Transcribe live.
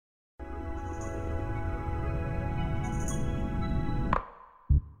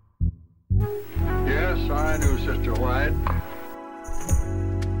Yes, I knew Sister White.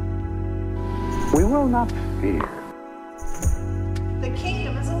 We will not fear. The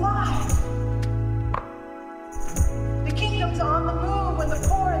kingdom is alive. The kingdom's on the move when the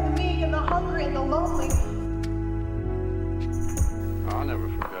poor and the meek and the hungry and the lonely. I'll never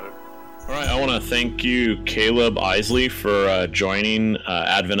forget it. All right, I want to thank you, Caleb Isley, for joining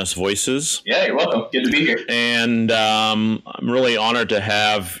Adventist Voices. Yeah, you're welcome. Good to be here. And I'm really honored to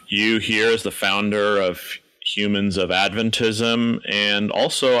have you here as the founder of Humans of Adventism. And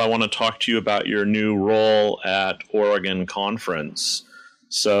also, I want to talk to you about your new role at Oregon Conference.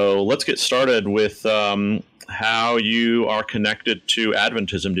 So let's get started with how you are connected to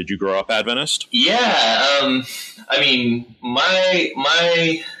Adventism. Did you grow up Adventist? Yeah,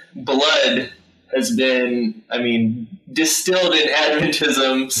 my blood has been, distilled in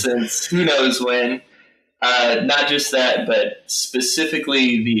Adventism since who knows when. Not just that, but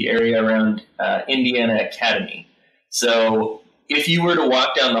specifically the area around Indiana Academy. So if you were to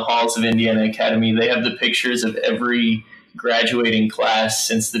walk down the halls of Indiana Academy, they have the pictures of every graduating class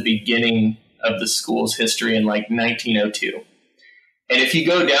since the beginning of the school's history in like 1902. And if you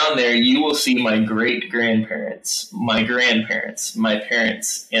go down there, you will see my great-grandparents, my grandparents, my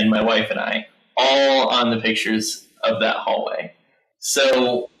parents, and my wife and I, all on the pictures of that hallway.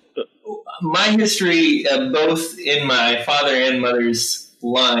 So my history, both in my father and mother's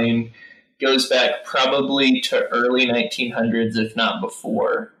line, goes back probably to early 1900s, if not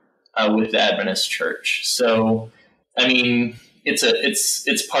before, with the Adventist Church. So,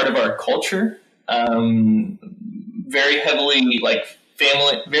 it's part of our culture. Very heavily,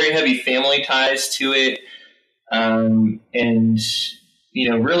 very heavy family ties to it, and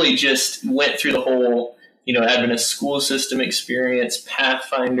really just went through the whole Adventist school system experience,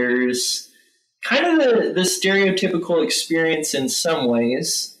 Pathfinders, kind of the stereotypical experience in some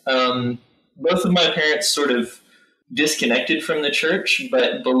ways. Both of my parents sort of disconnected from the church,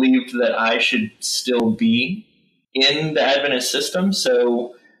 but believed that I should still be in the Adventist system.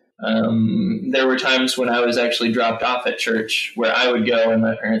 So there were times when I was actually dropped off at church where I would go and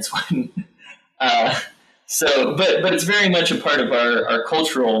my parents wouldn't. But it's very much a part of our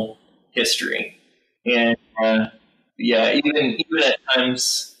cultural history. And even at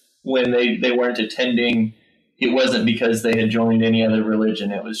times when they weren't attending, it wasn't because they had joined any other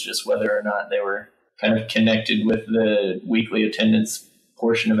religion. It was just whether or not they were kind of connected with the weekly attendance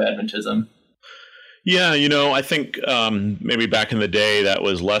portion of Adventism. Yeah, I think maybe back in the day that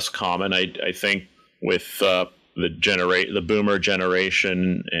was less common. I think with the boomer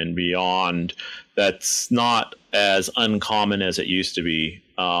generation and beyond, that's not as uncommon as it used to be,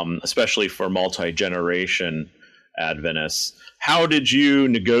 especially for multi-generation Adventists. How did you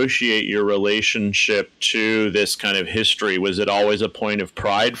negotiate your relationship to this kind of history? Was it always a point of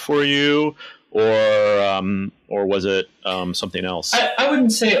pride for you, or was it something else? I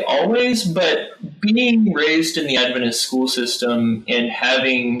wouldn't say always, but being raised in the Adventist school system and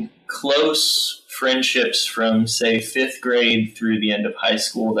having close friendships from, say, 5th grade through the end of high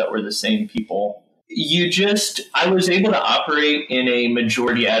school that were the same people, I was able to operate in a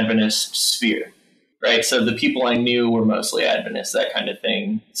majority Adventist sphere, right? So the people I knew were mostly Adventists, that kind of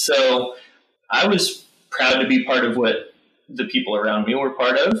thing. So I was proud to be part of what the people around me were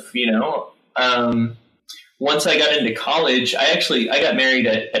part of, Once I got into college, I got married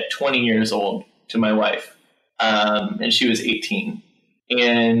at 20 years old to my wife, and she was 18.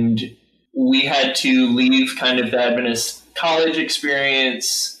 And we had to leave kind of the Adventist college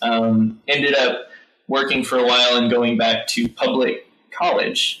experience, ended up working for a while and going back to public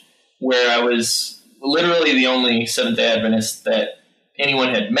college, where I was literally the only Seventh-day Adventist that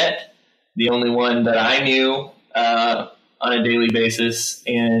anyone had met, the only one that I knew on a daily basis.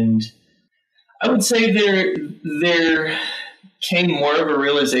 And I would say there came more of a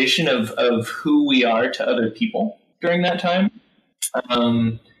realization of who we are to other people during that time.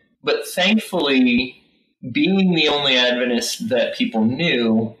 But thankfully, being the only Adventist that people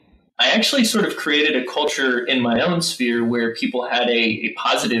knew, I actually sort of created a culture in my own sphere where people had a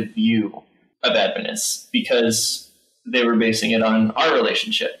positive view of Adventists because they were basing it on our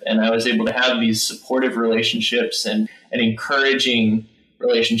relationship. And I was able to have these supportive relationships and encouraging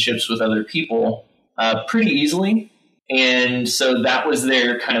relationships with other people pretty easily. And so that was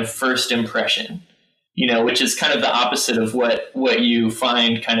their kind of first impression, which is kind of the opposite of what you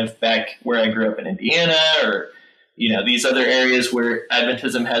find kind of back where I grew up in Indiana or, these other areas where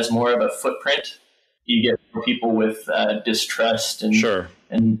Adventism has more of a footprint. You get more people with distrust and Sure.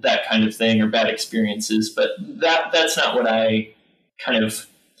 and that kind of thing, or bad experiences. But that's not what I kind of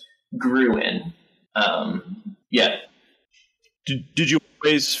grew in. Did you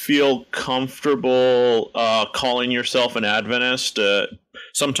always feel comfortable calling yourself an Adventist?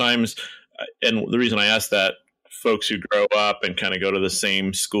 Sometimes, and the reason I ask that, folks who grow up and kind of go to the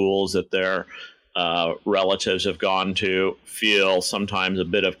same schools that their relatives have gone to feel sometimes a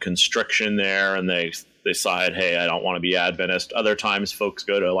bit of constriction there, and they decide, hey, I don't want to be Adventist. Other times folks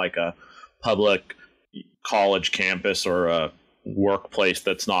go to like a public college campus or a workplace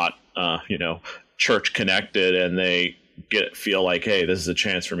that's not, church connected, and they feel like, hey, this is a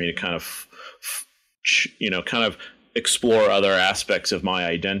chance for me to kind of explore other aspects of my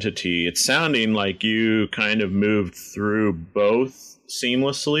identity. It's sounding like you kind of moved through both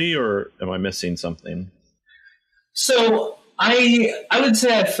seamlessly, or am I missing something? So I would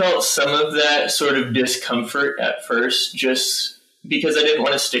say I felt some of that sort of discomfort at first, just because I didn't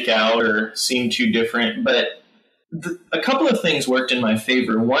want to stick out or seem too different. But a couple of things worked in my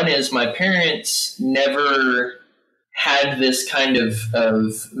favor. One is my parents never had this kind of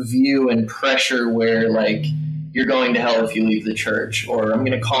view and pressure where, like, you're going to hell if you leave the church, or I'm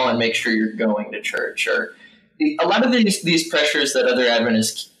going to call and make sure you're going to church, or a lot of these pressures that other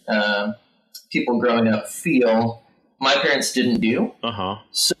Adventist people growing up feel, my parents didn't do.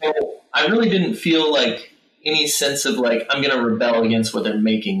 So I really didn't feel like any sense of like, I'm going to rebel against what they're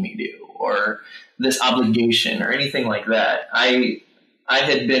making me do, or this obligation or anything like that. I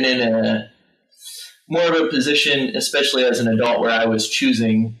had been in a more of a position, especially as an adult, where I was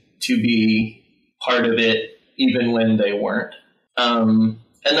choosing to be part of it even when they weren't.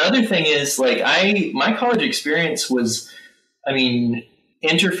 And the other thing is, like, my college experience was,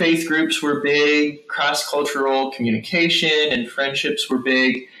 interfaith groups were big, cross-cultural communication and friendships were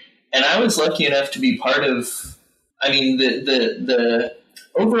big. And I was lucky enough to be part of, the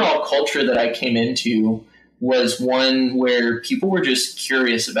overall culture that I came into was one where people were just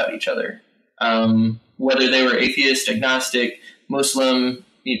curious about each other. Whether they were atheist, agnostic, Muslim,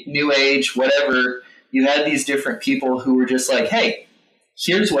 New Age, whatever, you had these different people who were just like, hey,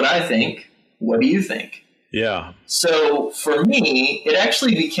 here's what I think. What do you think? Yeah. So for me, it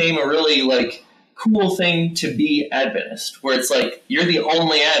actually became a really like cool thing to be Adventist, where it's like, you're the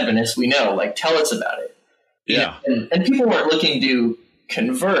only Adventist we know. Like, tell us about it. Yeah. And people weren't looking to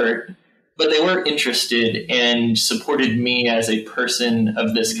convert, but they were interested and supported me as a person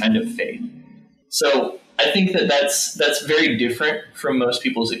of this kind of faith. So I think that's very different from most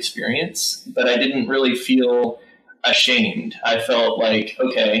people's experience, but I didn't really feel ashamed. I felt like,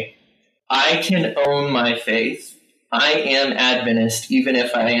 okay, I can own my faith. I am Adventist, even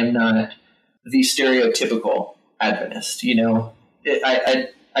if I am not the stereotypical Adventist. I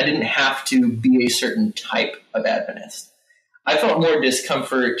didn't have to be a certain type of Adventist. I felt more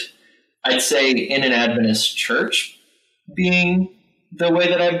discomfort, I'd say, in an Adventist church being the way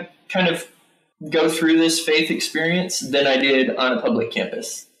that I kind of go through this faith experience than I did on a public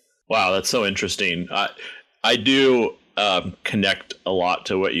campus. Wow, that's so interesting. I do connect a lot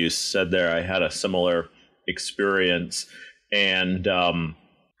to what you said there. I had a similar experience, and I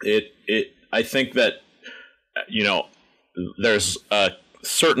think that there's a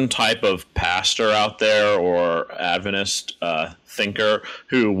certain type of pastor out there or Adventist thinker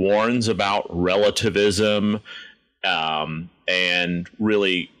who warns about relativism and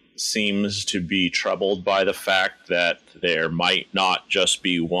really seems to be troubled by the fact that there might not just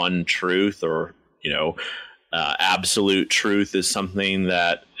be one truth, or absolute truth is something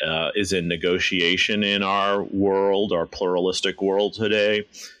that is in negotiation in our world, our pluralistic world today.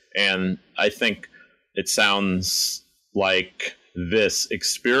 And I think it sounds like this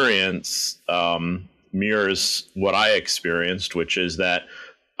experience mirrors what I experienced, which is that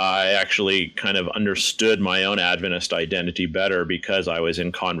I actually kind of understood my own Adventist identity better because I was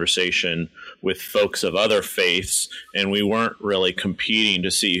in conversation with folks of other faiths, and we weren't really competing to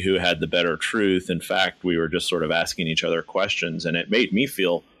see who had the better truth. In fact, we were just sort of asking each other questions, and it made me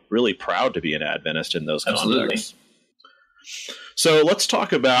feel really proud to be an Adventist in those contexts. So let's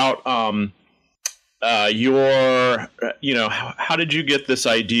talk about how did you get this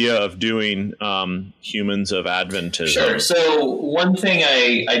idea of doing Humans of Adventism? Sure. So one thing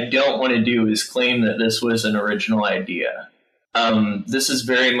I don't want to do is claim that this was an original idea. This is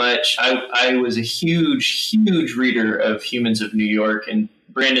very much, I was a huge reader of Humans of New York and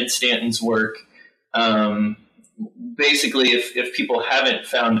Brandon Stanton's work. Basically, if people haven't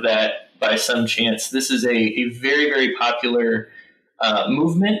found that by some chance, this is a very, very popular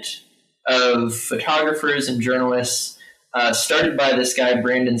movement of photographers and journalists started by this guy,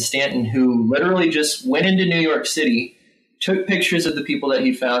 Brandon Stanton, who literally just went into New York City, took pictures of the people that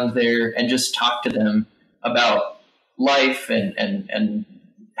he found there, and just talked to them about life and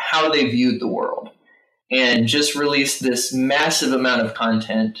how they viewed the world. and just released this massive amount of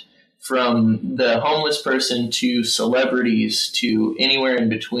content from the homeless person to celebrities to anywhere in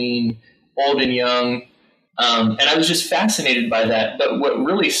between, old and young. And I was just fascinated by that. But what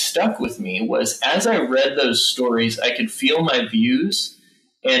really stuck with me was as I read those stories, I could feel my views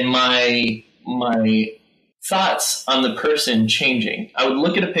and my thoughts on the person changing. I would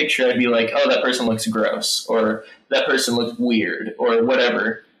look at a picture, I'd be like, oh, that person looks gross, or that person looks weird, or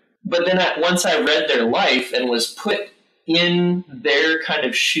whatever. But then once I read their life and was put in their kind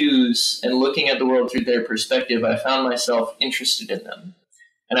of shoes and looking at the world through their perspective, I found myself interested in them.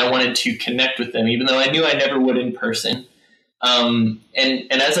 And I wanted to connect with them, even though I knew I never would in person. And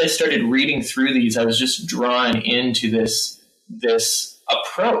as I started reading through these, I was just drawn into this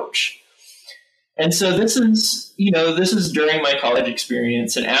approach. And so this is during my college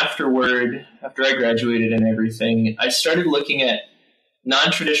experience. And afterward, after I graduated and everything, I started looking at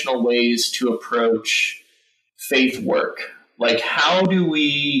non-traditional ways to approach faith work. Like, how do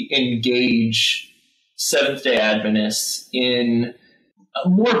we engage Seventh-day Adventists in a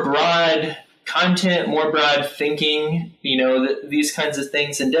more broad content, more broad thinking, these kinds of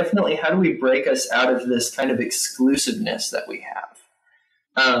things. And definitely, how do we break us out of this kind of exclusiveness that we have?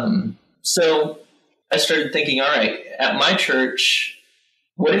 So I started thinking, all right, at my church,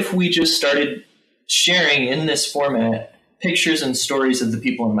 what if we just started sharing in this format pictures and stories of the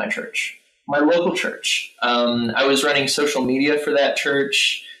people in my church, my local church? I was running social media for that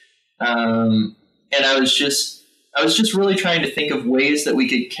church. And I was just really trying to think of ways that we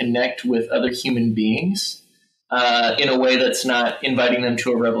could connect with other human beings in a way that's not inviting them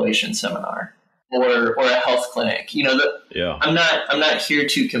to a Revelation seminar or a health clinic. I'm not here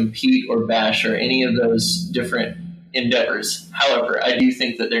to compete or bash or any of those different endeavors. However, I do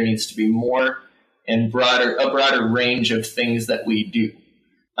think that there needs to be more and a broader range of things that we do,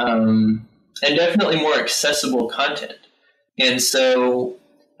 and definitely more accessible content. And so,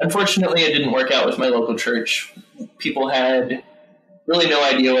 unfortunately, it didn't work out with my local church. People had really no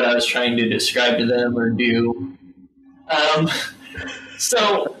idea what I was trying to describe to them or do.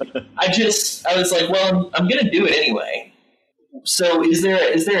 So I was like, well, I'm going to do it anyway. So is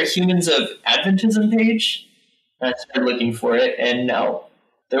there a Humans of Adventism page? And I started looking for it, and no,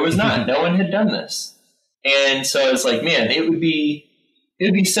 there was not. No one had done this. And so I was like, man, it would be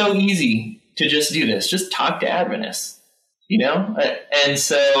so easy to just do this. Just talk to Adventists, And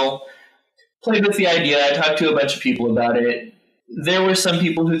so played with the idea. I talked to a bunch of people about it. There were some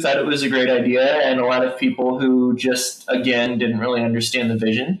people who thought it was a great idea, and a lot of people who just, again, didn't really understand the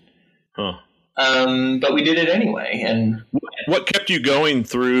vision. Huh. But we did it anyway. And what kept you going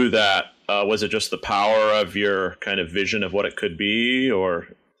through that? Was it just the power of your kind of vision of what it could be, or?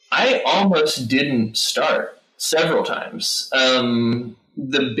 I almost didn't start several times.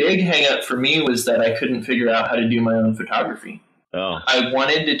 The big hang up for me was that I couldn't figure out how to do my own photography. Oh. I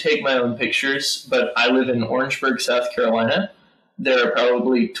wanted to take my own pictures, but I live in Orangeburg, South Carolina. There are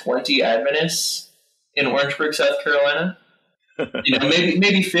probably 20 Adventists in Orangeburg, South Carolina.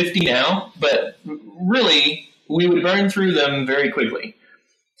 Maybe 50 now, but really, we would burn through them very quickly.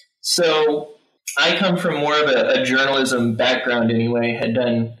 So I come from more of a journalism background anyway, had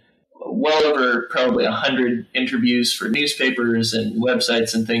done well over probably 100 interviews for newspapers and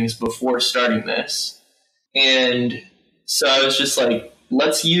websites and things before starting this. And so I was just like,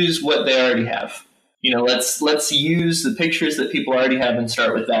 let's use what they already have. Let's use the pictures that people already have and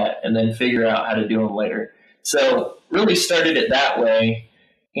start with that, and then figure out how to do them later. So really started it that way.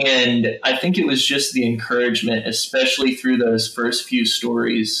 And I think it was just the encouragement, especially through those first few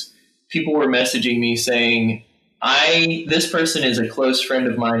stories. People were messaging me saying, this person is a close friend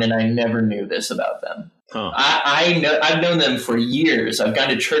of mine, and I never knew this about them. Huh. I've known them for years. I've gone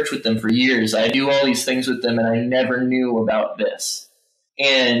to church with them for years. I do all these things with them, and I never knew about this.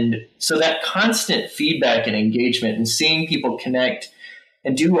 And so that constant feedback and engagement and seeing people connect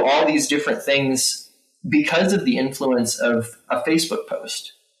and do all these different things because of the influence of a Facebook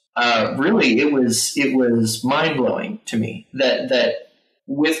post, really, it was mind-blowing to me that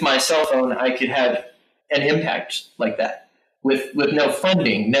with my cell phone, I could have an impact like that with no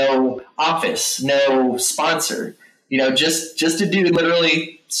funding, no office, no sponsor, just a dude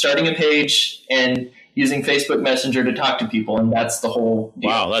literally starting a page and using Facebook Messenger to talk to people. And that's the whole deal.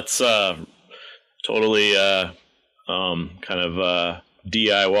 Wow. That's totally kind of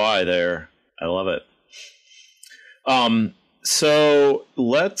DIY there. I love it. So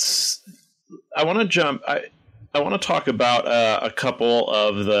I want to talk about a couple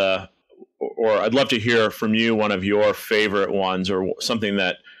of or I'd love to hear from you one of your favorite ones, or something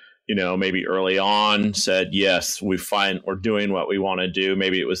that maybe early on said, yes, we're doing what we want to do.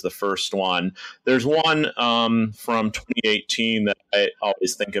 Maybe it was the first one. There's one from 2018 that I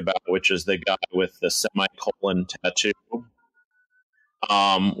always think about, which is the guy with the semicolon tattoo,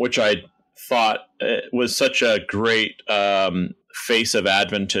 which I thought was such a great face of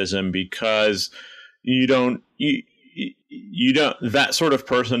Adventism, because that sort of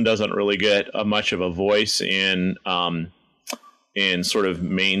person doesn't really get much of a voice in sort of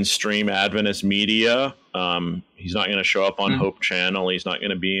mainstream Adventist media. He's not going to show up on Hope Channel. He's not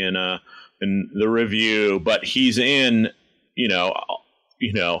going to be in the Review, but he's in,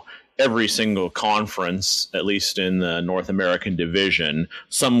 every single conference, at least in the North American division,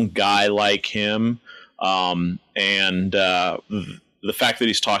 some guy like him. And the fact that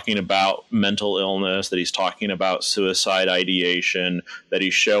he's talking about mental illness, that he's talking about suicide ideation, that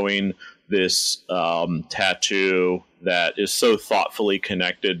he's showing this tattoo that is so thoughtfully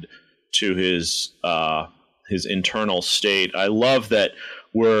connected to his internal state. I love that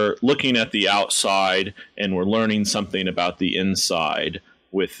we're looking at the outside and we're learning something about the inside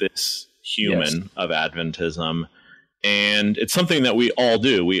with this human of Adventism. And it's something that we all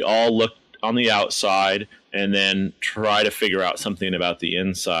do. We all look on the outside and then try to figure out something about the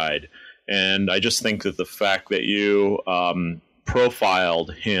inside. And I just think that the fact that you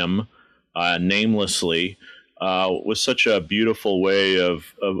profiled him namelessly was such a beautiful way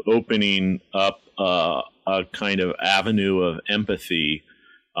of opening up a kind of avenue of empathy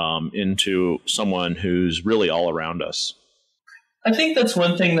into someone who's really all around us. I think that's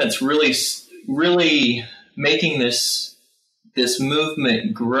one thing that's really, really making this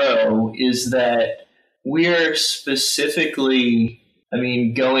movement grow, is that we're specifically,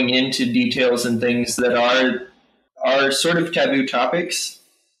 going into details and things that are sort of taboo topics.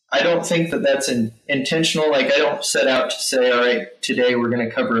 I don't think that that's intentional. Like, I don't set out to say, all right, today we're going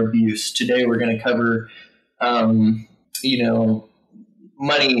to cover abuse. Today we're going to cover,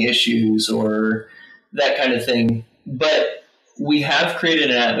 money issues or that kind of thing. But we have created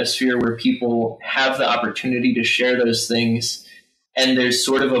an atmosphere where people have the opportunity to share those things, and there's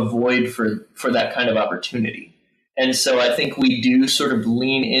sort of a void for that kind of opportunity. And so I think we do sort of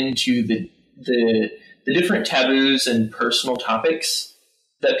lean into the different taboos and personal topics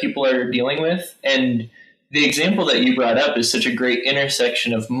that people are dealing with. And the example that you brought up is such a great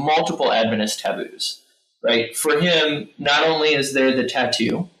intersection of multiple Adventist taboos, right? For him, not only is there the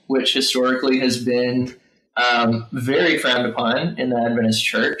tattoo, which historically has been very frowned upon in the Adventist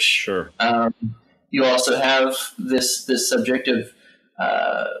church. Sure. You also have this subject of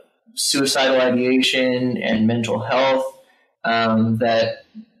suicidal ideation and mental health that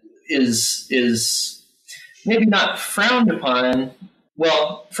is maybe not frowned upon.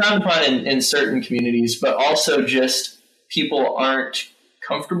 Well, frowned upon in certain communities, but also just people aren't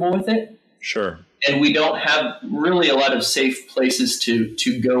comfortable with it. Sure. And we don't have really a lot of safe places to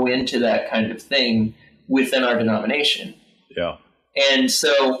go into that kind of thing within our denomination. Yeah. And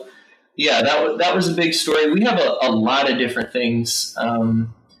so, that was a big story. We have a lot of different things.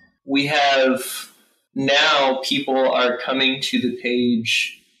 We have now people are coming to the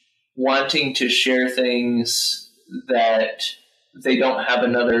page wanting to share things that they don't have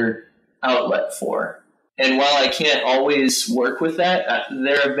another outlet for. And while I can't always work with that,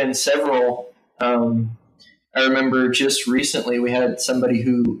 there have been several. I remember just recently we had somebody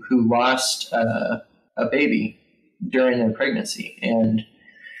who lost a baby during their pregnancy, and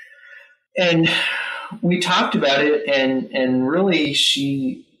we talked about it, and really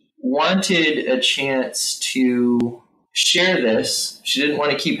she wanted a chance to share this. She didn't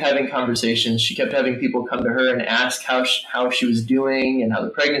want to keep having conversations. She kept having people come to her and ask how she was doing and how the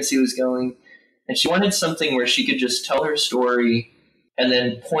pregnancy was going. And she wanted something where she could just tell her story and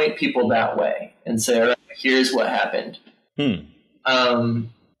then point people that way and say, all right, here's what happened. And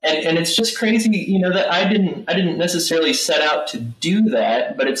it's just crazy, that I didn't necessarily set out to do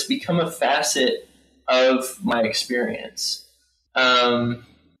that, but it's become a facet of my experience. And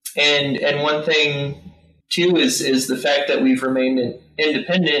one thing too is the fact that we've remained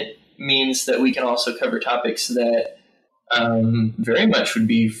independent means that we can also cover topics that very much would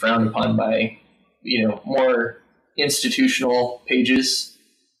be frowned upon by more institutional pages.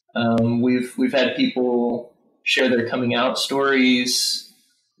 We've had people share their coming out stories.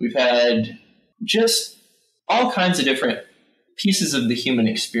 We've had just all kinds of different pieces of the human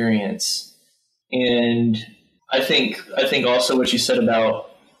experience. And I think also what you said about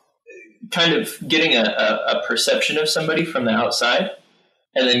kind of getting a perception of somebody from the outside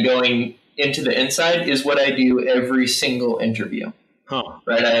and then going into the inside is what I do every single interview.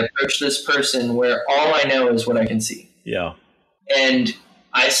 Right? I approach this person where all I know is what I can see. Yeah. And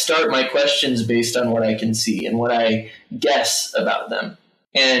I start my questions based on what I can see and what I guess about them.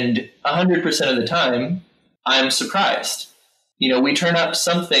 And 100% of the time, I'm surprised. We turn up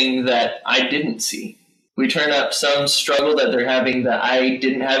something that I didn't see. We turn up some struggle that they're having that I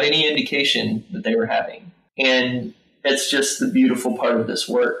didn't have any indication that they were having. And it's just the beautiful part of this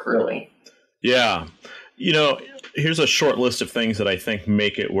work, really. Yeah. Here's a short list of things that I think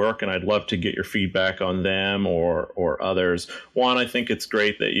make it work, and I'd love to get your feedback on them or others. One, I think it's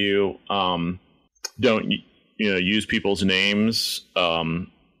great that you don't use people's names.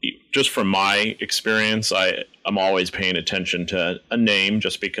 Just from my experience, I'm always paying attention to a name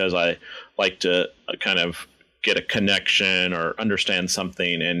just because I like to kind of get a connection or understand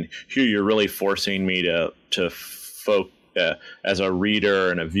something. And here you're really forcing me to as a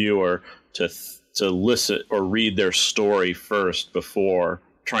reader and a viewer to listen or read their story first before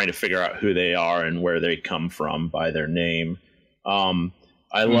trying to figure out who they are and where they come from by their name.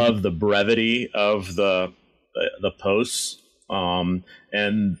 I love the brevity of the posts. And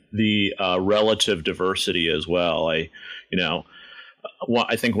the relative diversity as well. I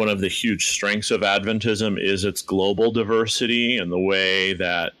think one of the huge strengths of Adventism is its global diversity, and the way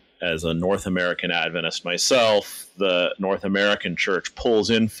that, as a North American Adventist myself, the North American church pulls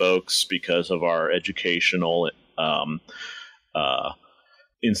in folks because of our educational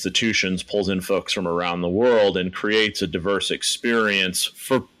institutions, pulls in folks from around the world and creates a diverse experience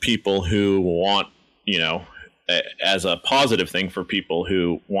for people who want, as a positive thing for people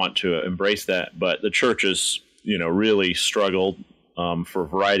who want to embrace that. But the church has, really struggled for a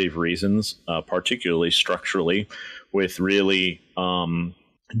variety of reasons, particularly structurally, with really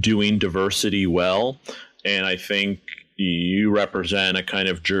doing diversity well. And I think you represent a kind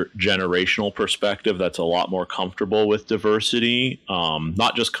of generational perspective that's a lot more comfortable with diversity,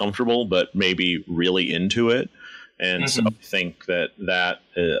 not just comfortable, but maybe really into it. And so I think that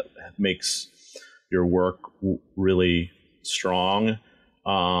makes your work really strong.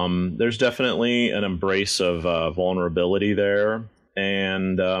 There's definitely an embrace of vulnerability there.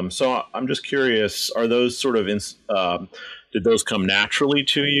 And so I'm just curious, are those sort of, did those come naturally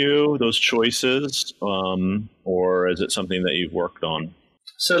to you, those choices, or is it something that you've worked on?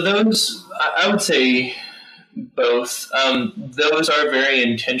 So those, I would say both. Those are very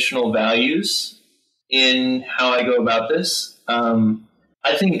intentional values in how I go about this.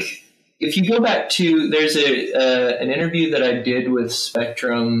 I think if you go back to, there's an interview that I did with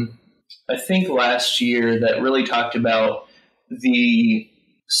Spectrum, I think last year, that really talked about the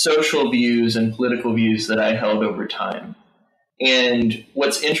social views and political views that I held over time. And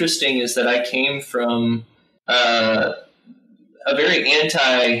what's interesting is that I came from a very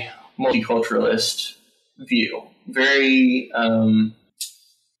anti-multiculturalist view, very, a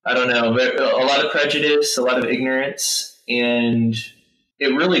lot of prejudice, a lot of ignorance, and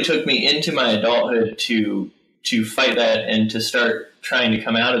it really took me into my adulthood to fight that and to start trying to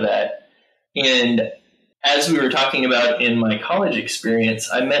come out of that. And as we were talking about in my college experience,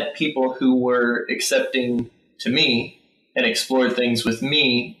 I met people who were accepting to me and explored things with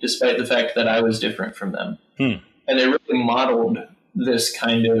me, despite the fact that I was different from them. And they really modeled this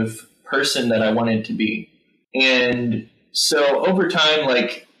kind of person that I wanted to be. And so over time,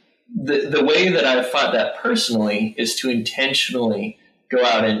 like the way that I've fought that personally is to intentionally go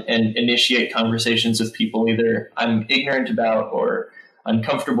out and initiate conversations with people either I'm ignorant about or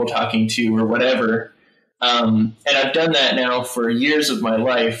uncomfortable talking to or whatever. And I've done that now for years of my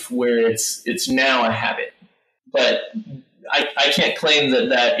life, where it's now a habit. But I can't claim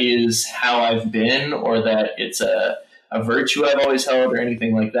that is how I've been, or that it's a virtue I've always held or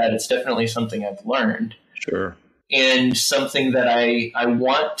anything like that. It's definitely something I've learned. Sure. And something that I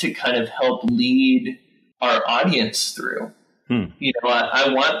want to kind of help lead our audience through. I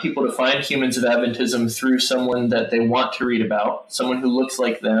want people to find Humans of Adventism through someone that they want to read about, someone who looks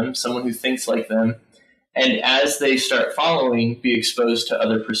like them, someone who thinks like them. And as they start following, be exposed to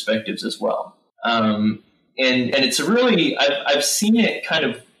other perspectives as well. And it's a really, I've seen it kind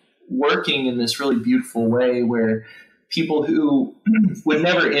of working in this really beautiful way where people who would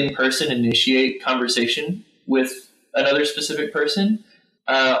never in person initiate conversation with another specific person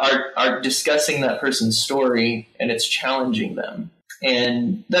are discussing that person's story, and it's challenging them.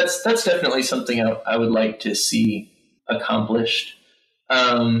 And that's definitely something I would like to see accomplished.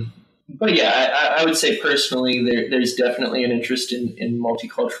 But yeah, I would say personally, there's definitely an interest in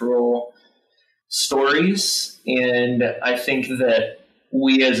multicultural stories. And I think that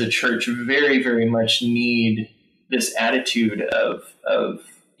we as a church very, very much need this attitude of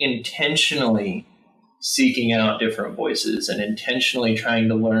intentionally seeking out different voices and intentionally trying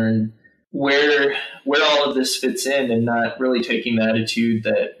to learn where all of this fits in, and not really taking the attitude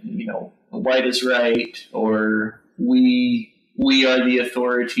that, white is right, or we are the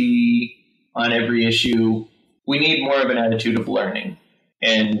authority on every issue. We need more of an attitude of learning.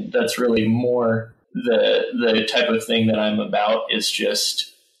 And that's really more the type of thing that I'm about, is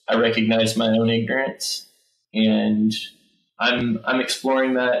just, I recognize my own ignorance, and I'm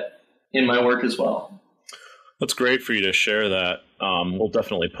exploring that in my work as well. That's great for you to share that. We'll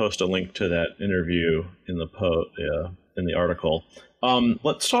definitely post a link to that interview in the article.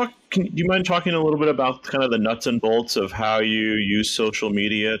 Let's talk. Do you mind talking a little bit about kind of the nuts and bolts of how you use social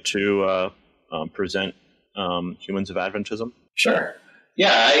media to present Humans of Adventism? Sure.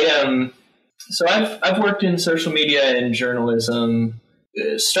 Yeah, so I've worked in social media and journalism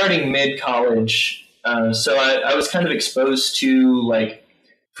starting mid-college. So I was kind of exposed to, like,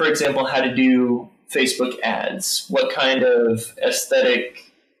 for example, how to do Facebook ads, what kind of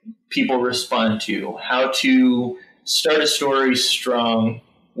aesthetic people respond to, how to start a story strong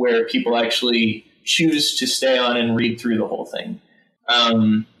where people actually choose to stay on and read through the whole thing.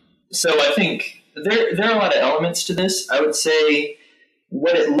 So I think there are a lot of elements to this. I would say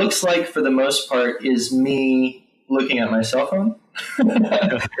what it looks like for the most part is me looking at my cell phone.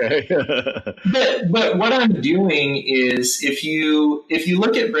 Okay. but what I'm doing is, if you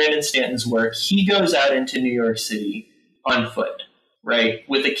look at Brandon Stanton's work, he goes out into New York City on foot, right,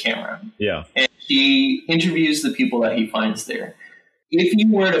 with a camera. Yeah. And he interviews the people that he finds there. If you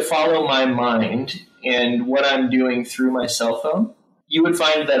were to follow my mind and what I'm doing through my cell phone, you would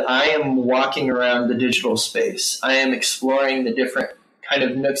find that I am walking around the digital space. I am exploring the different kind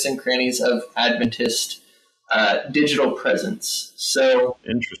of nooks and crannies of Adventist digital presence. So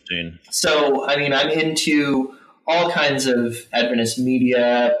interesting. So, I mean, I'm into all kinds of Adventist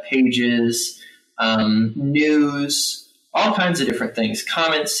media, pages, news, all kinds of different things,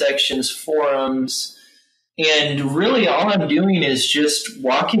 comment sections, forums. And really all I'm doing is just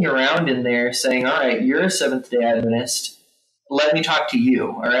walking around in there saying, all right, you're a Seventh-day Adventist. Let me talk to you.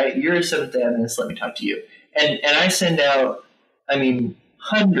 All right, you're a Seventh-day Adventist. Let me talk to you. And I send out, I mean,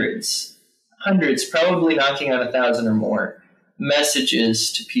 hundreds, probably knocking on 1,000 or more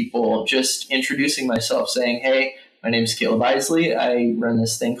messages to people, just introducing myself, saying, hey, my name's Caleb Isley. I run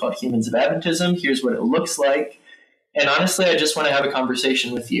this thing called Humans of Adventism. Here's what it looks like. And honestly, I just want to have a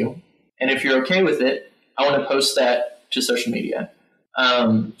conversation with you. And if you're okay with it, I want to post that to social media.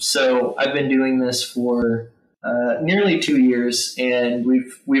 So I've been doing this for nearly 2 years, and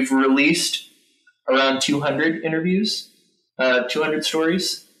we've released around 200 interviews, 200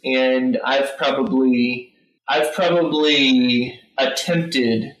 stories. And I've probably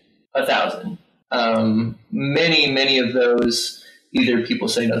attempted 1,000. Many of those, either people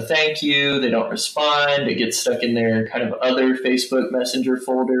say no thank you, they don't respond, it gets stuck in their kind of other Facebook Messenger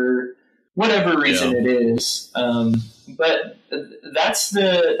folder, whatever reason it is. But that's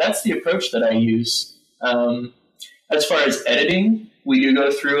the approach that I use. As far as editing, we do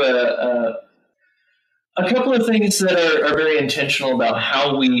go through a couple of things that are very intentional about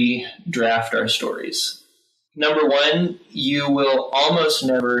how we draft our stories. Number one, you will almost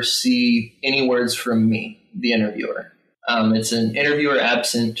never see any words from me, the interviewer. It's an interviewer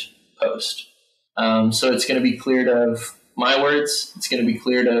absent post. So it's going to be cleared of my words. It's going to be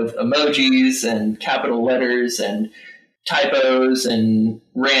cleared of emojis and capital letters and typos and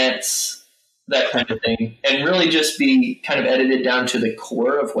rants, that kind of thing, and really just be kind of edited down to the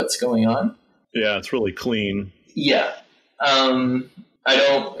core of what's going on. Yeah, it's really clean. Yeah.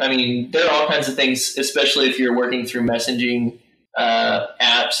 I mean, there are all kinds of things, especially if you're working through messaging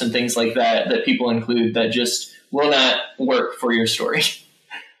apps and things like that, that people include that just will not work for your story.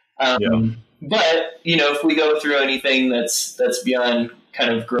 But, if we go through anything that's beyond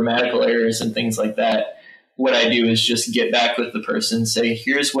kind of grammatical errors and things like that, what I do is just get back with the person, say,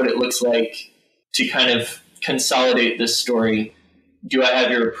 here's what it looks like to kind of consolidate this story. Do I have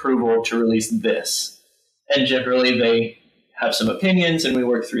your approval to release this? And generally they have some opinions and we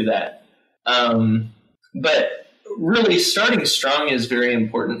work through that. But really starting strong is very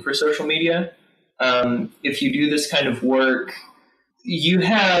important for social media. If you do this kind of work, you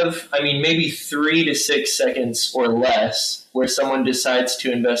have, maybe 3 to 6 seconds or less where someone decides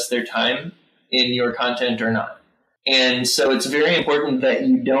to invest their time in your content or not. And so it's very important that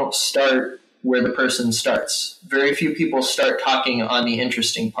you don't start where the person starts. Very few people start talking on the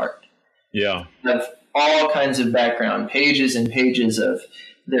interesting part. Yeah. You have all kinds of background, pages and pages of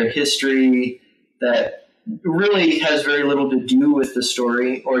their history that really has very little to do with the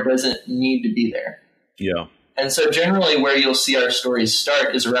story or doesn't need to be there. Yeah. And so generally where you'll see our stories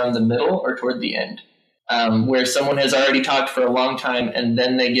start is around the middle or toward the end, where someone has already talked for a long time and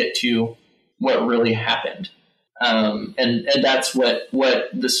then they get to what really happened. And that's what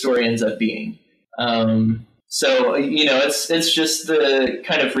the story ends up being. So, it's just the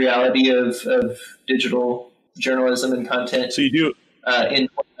kind of reality of digital journalism and content. So you do in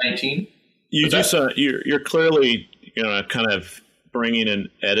 2019. You're clearly, kind of bringing an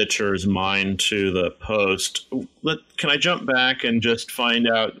editor's mind to the post. Can I jump back and just find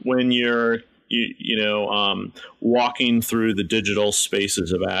out when you're walking through the digital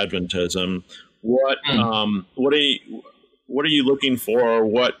spaces of Adventism, what are you looking for?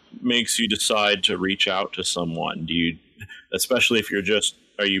 What makes you decide to reach out to someone? Do you, especially if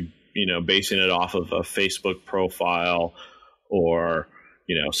are you basing it off of a Facebook profile or,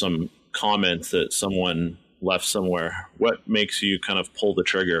 some comments that someone left somewhere? What makes you kind of pull the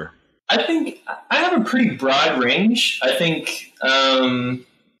trigger? I think I have a pretty broad range. I think one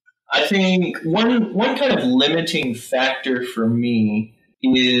kind of limiting factor for me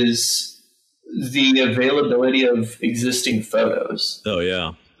is the availability of existing photos. Oh,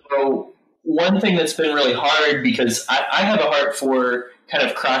 yeah. So one thing that's been really hard, because I have a heart for kind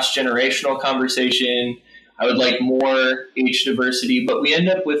of cross-generational conversation. I would like more age diversity, but we end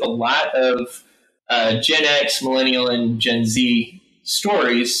up with a lot of Gen X, Millennial, and Gen Z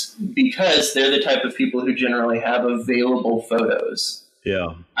stories because they're the type of people who generally have available photos.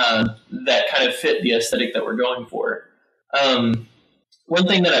 Yeah. That kind of fit the aesthetic that we're going for. One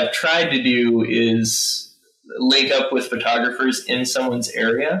thing that I've tried to do is link up with photographers in someone's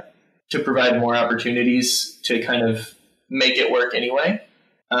area to provide more opportunities to kind of make it work anyway.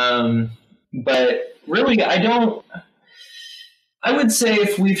 But really, I would say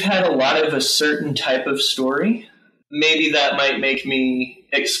if we've had a lot of a certain type of story, maybe that might make me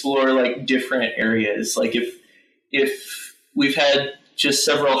explore like different areas. Like if we've had just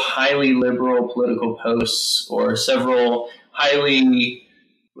several highly liberal political posts or several highly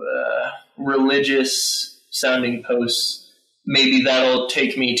religious sounding posts, maybe that'll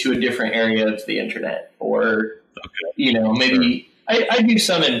take me to a different area of the internet. Or, maybe I do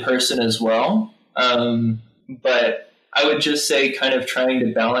some in person as well. But I would just say kind of trying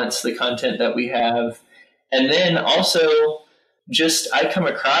to balance the content that we have. And then also I come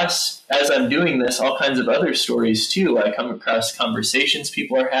across, as I'm doing this, all kinds of other stories too. I come across conversations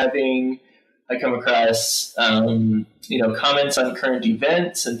people are having. I come across, comments on current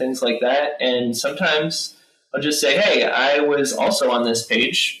events and things like that. And sometimes I'll just say, hey, I was also on this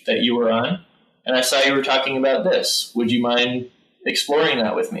page that you were on, and I saw you were talking about this. Would you mind exploring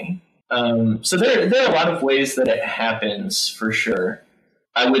that with me? So there are a lot of ways that it happens, for sure.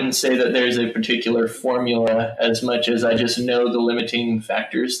 I wouldn't say that there's a particular formula as much as I just know the limiting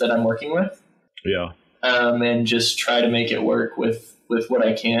factors that I'm working with. Yeah. And just try to make it work with what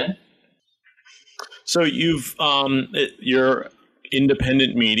I can. So you're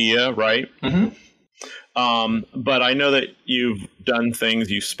independent media, right? Mm-hmm. But I know that you've done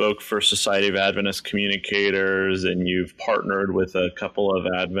things. You spoke for Society of Adventist Communicators, and you've partnered with a couple of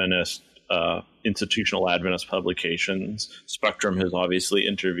institutional Adventist publications. Spectrum has obviously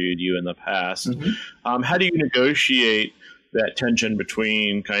interviewed you in the past. Mm-hmm. How do you negotiate that tension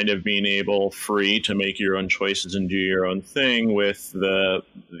between kind of being free to make your own choices and do your own thing with the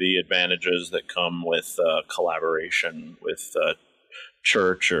advantages that come with collaboration with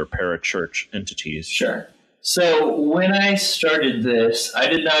church or parachurch entities? Sure. So when I started this, I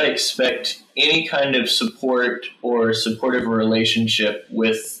did not expect any kind of support or supportive relationship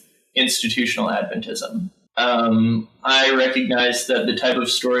with institutional Adventism. I recognized that the type of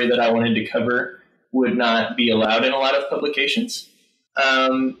story that I wanted to cover would not be allowed in a lot of publications.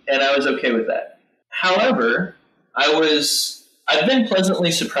 And I was okay with that. However, I've been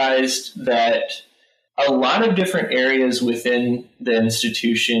pleasantly surprised that a lot of different areas within the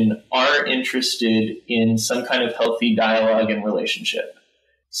institution are interested in some kind of healthy dialogue and relationship.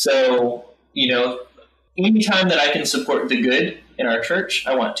 So, anytime that I can support the good in our church,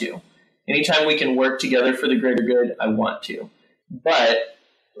 I want to. Anytime we can work together for the greater good, I want to. But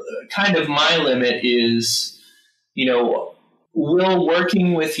kind of my limit is, will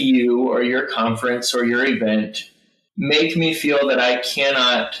working with you or your conference or your event make me feel that I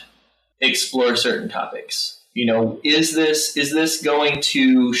cannot explore certain topics? Is this going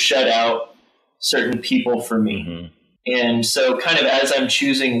to shut out certain people for me? Mm-hmm. And so kind of as I'm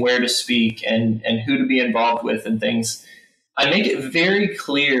choosing where to speak and who to be involved with and things, I make it very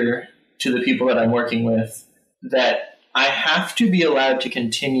clear to the people that I'm working with that I have to be allowed to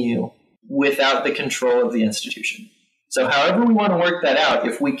continue without the control of the institution. So however we want to work that out,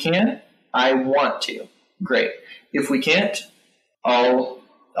 if we can, I want to. Great. If we can't, I'll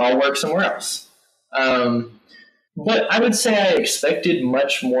work somewhere else. But I would say I expected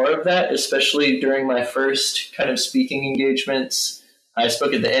much more of that, especially during my first kind of speaking engagements. I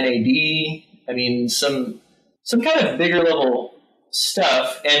spoke at the NAD. I mean, some kind of bigger level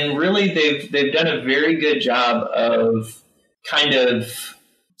stuff, and really they've done a very good job of kind of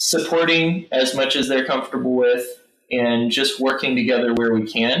supporting as much as they're comfortable with, and just working together where we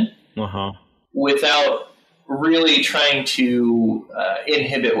can, without really trying to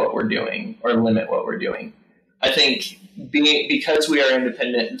inhibit what we're doing or limit what we're doing. I think because we are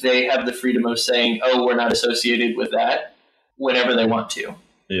independent, they have the freedom of saying, "Oh, we're not associated with that," whenever they want to.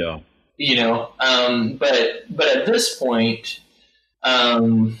 Yeah. But at this point, I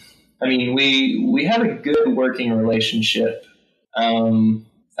mean, we have a good working relationship.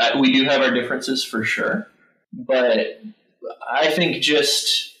 We do have our differences for sure, but I think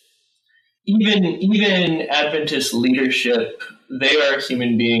just even Adventist leadership, they are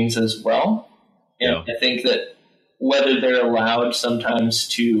human beings as well. And I think that whether they're allowed sometimes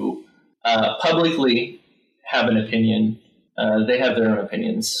to publicly have an opinion, they have their own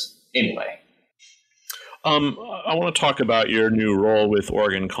opinions anyway. I want to talk about your new role with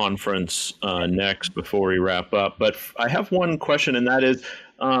Oregon Conference next before we wrap up. But I have one question, and that is,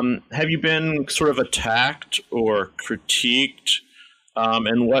 have you been sort of attacked or critiqued?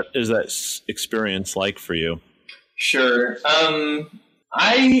 And what is that experience like for you? Sure.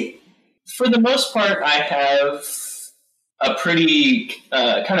 For the most part, I have a pretty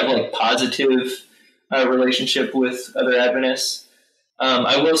kind of like positive relationship with other Adventists.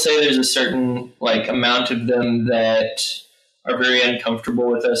 I will say there's a certain like amount of them that are very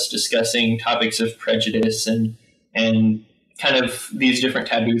uncomfortable with us discussing topics of prejudice and kind of these different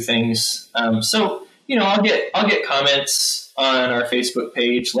taboo things. So I'll get comments on our Facebook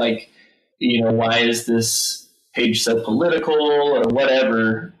page like, why is this page so political or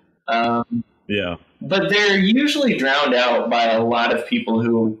whatever. But they're usually drowned out by a lot of people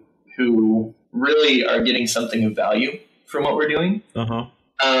who really are getting something of value from what we're doing.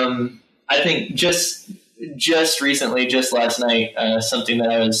 I think just recently, just last night, something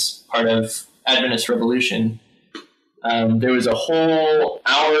that I was part of, Adventist Revolution, there was a whole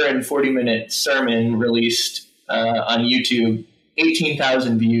hour and 40-minute sermon released on YouTube,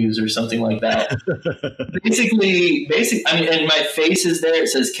 18,000 views or something like that. Basically, I mean, and my face is there. It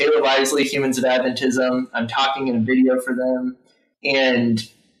says Caleb Isley, Humans of Adventism. I'm talking in a video for them. And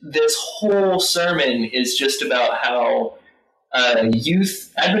this whole sermon is just about how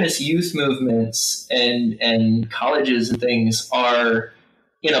Adventist youth movements and colleges and things are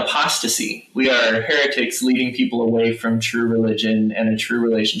in apostasy. We are heretics leading people away from true religion and a true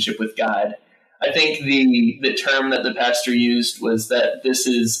relationship with God. I think the term that the pastor used was that this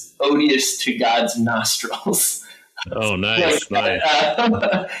is odious to God's nostrils. Oh, nice, nice.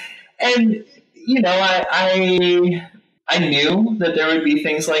 And I knew that there would be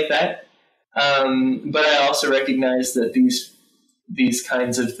things like that, but I also recognize that these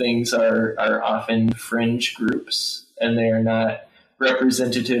kinds of things are often fringe groups, and they are not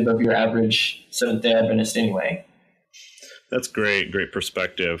representative of your average Seventh-day Adventist anyway. That's great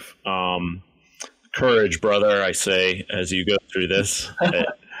perspective. Courage, brother, I say, as you go through this. It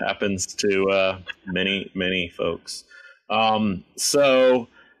happens to many folks. So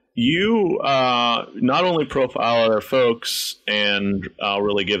you not only profile other folks and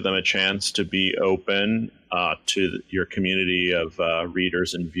really give them a chance to be open to your community of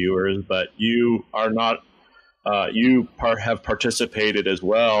readers and viewers, but you are not. You have participated as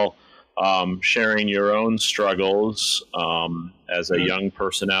well, sharing your own struggles as a young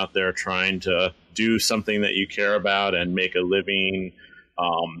person out there trying to do something that you care about and make a living,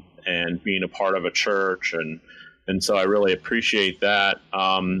 and being a part of a church. And so I really appreciate that.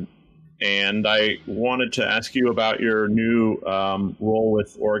 And I wanted to ask you about your new role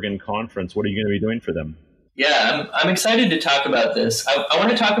with Oregon Conference. What are you going to be doing for them? Yeah, I'm excited to talk about this. I want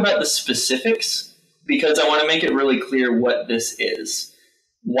to talk about the specifics because I want to make it really clear what this is.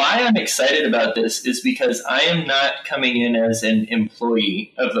 Why I'm excited about this is because I am not coming in as an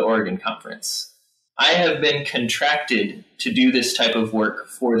employee of the Oregon Conference. I have been contracted to do this type of work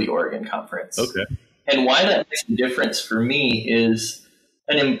for the Oregon Conference. Okay. And why that makes a difference for me is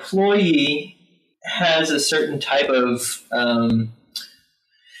an employee has a certain type of,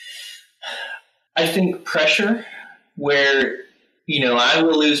 I think, pressure where, I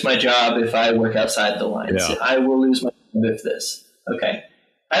will lose my job if I work outside the lines. Yeah. I will lose my job if this. Okay.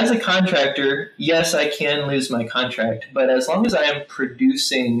 As a contractor, yes, I can lose my contract, but as long as I am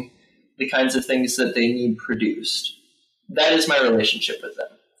producing the kinds of things that they need produced, that is my relationship with them.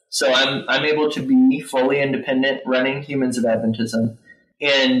 So I'm able to be fully independent running Humans of Adventism.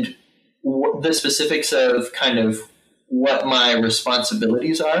 And the specifics of kind of what my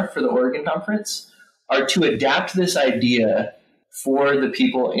responsibilities are for the Oregon Conference are to adapt this idea for the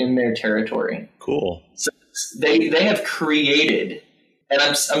people in their territory. Cool. So they have created, and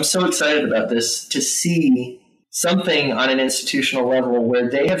I'm so excited about this, to see something on an institutional level where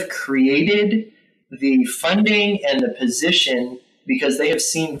they have created the funding and the position because they have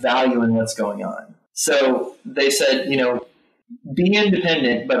seen value in what's going on. So they said, be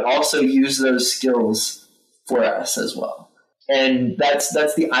independent, but also use those skills for us as well. And that's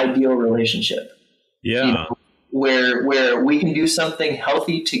the ideal relationship. Yeah. Where we can do something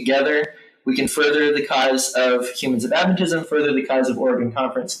healthy together. We can further the cause of Humans of Adventism, further the cause of Oregon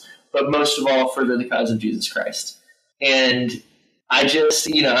Conference, but most of all, further the cause of Jesus Christ. And I just,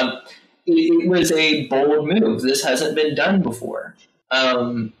 it was a bold move. This hasn't been done before.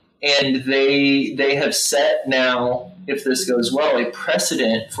 And they have set now, if this goes well, a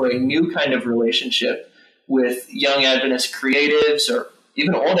precedent for a new kind of relationship with young Adventist creatives or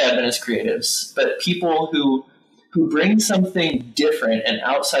even old Adventist creatives, but people who bring something different and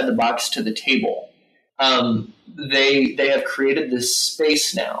outside the box to the table. They have created this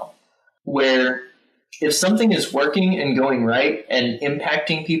space now where if something is working and going right and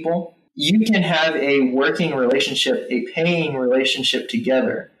impacting people, you can have a working relationship, a paying relationship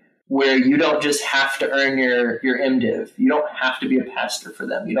together where you don't just have to earn your MDiv. You don't have to be a pastor for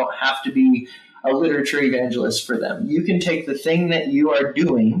them. You don't have to be a literature evangelist for them. You can take the thing that you are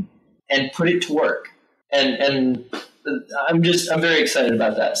doing and put it to work. And I'm very excited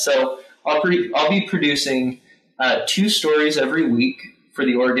about that. So I'll be producing 2 stories every week for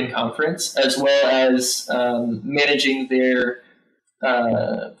the Oregon Conference, as well as managing their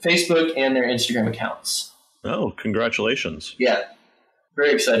Facebook and their Instagram accounts. Oh, congratulations. Yeah,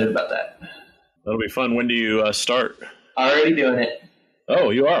 very excited about that. That'll be fun. When do you start? Already doing it. Oh,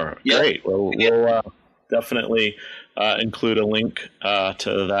 you are? Yep. Great. Well, we'll definitely include a link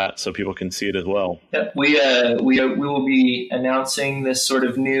to that so people can see it as well. Yep. We will be announcing this sort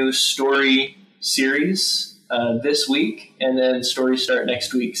of new story series this week, and then stories start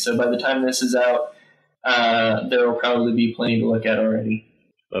next week. So by the time this is out, there will probably be plenty to look at already.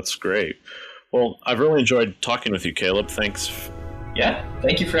 That's great. Well, I've really enjoyed talking with you, Caleb. Thanks. Yeah,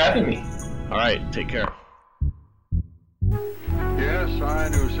 thank you for having me. All right, take care. Yes, I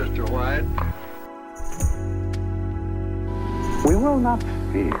knew Sister White. We will not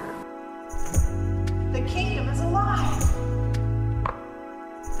fear.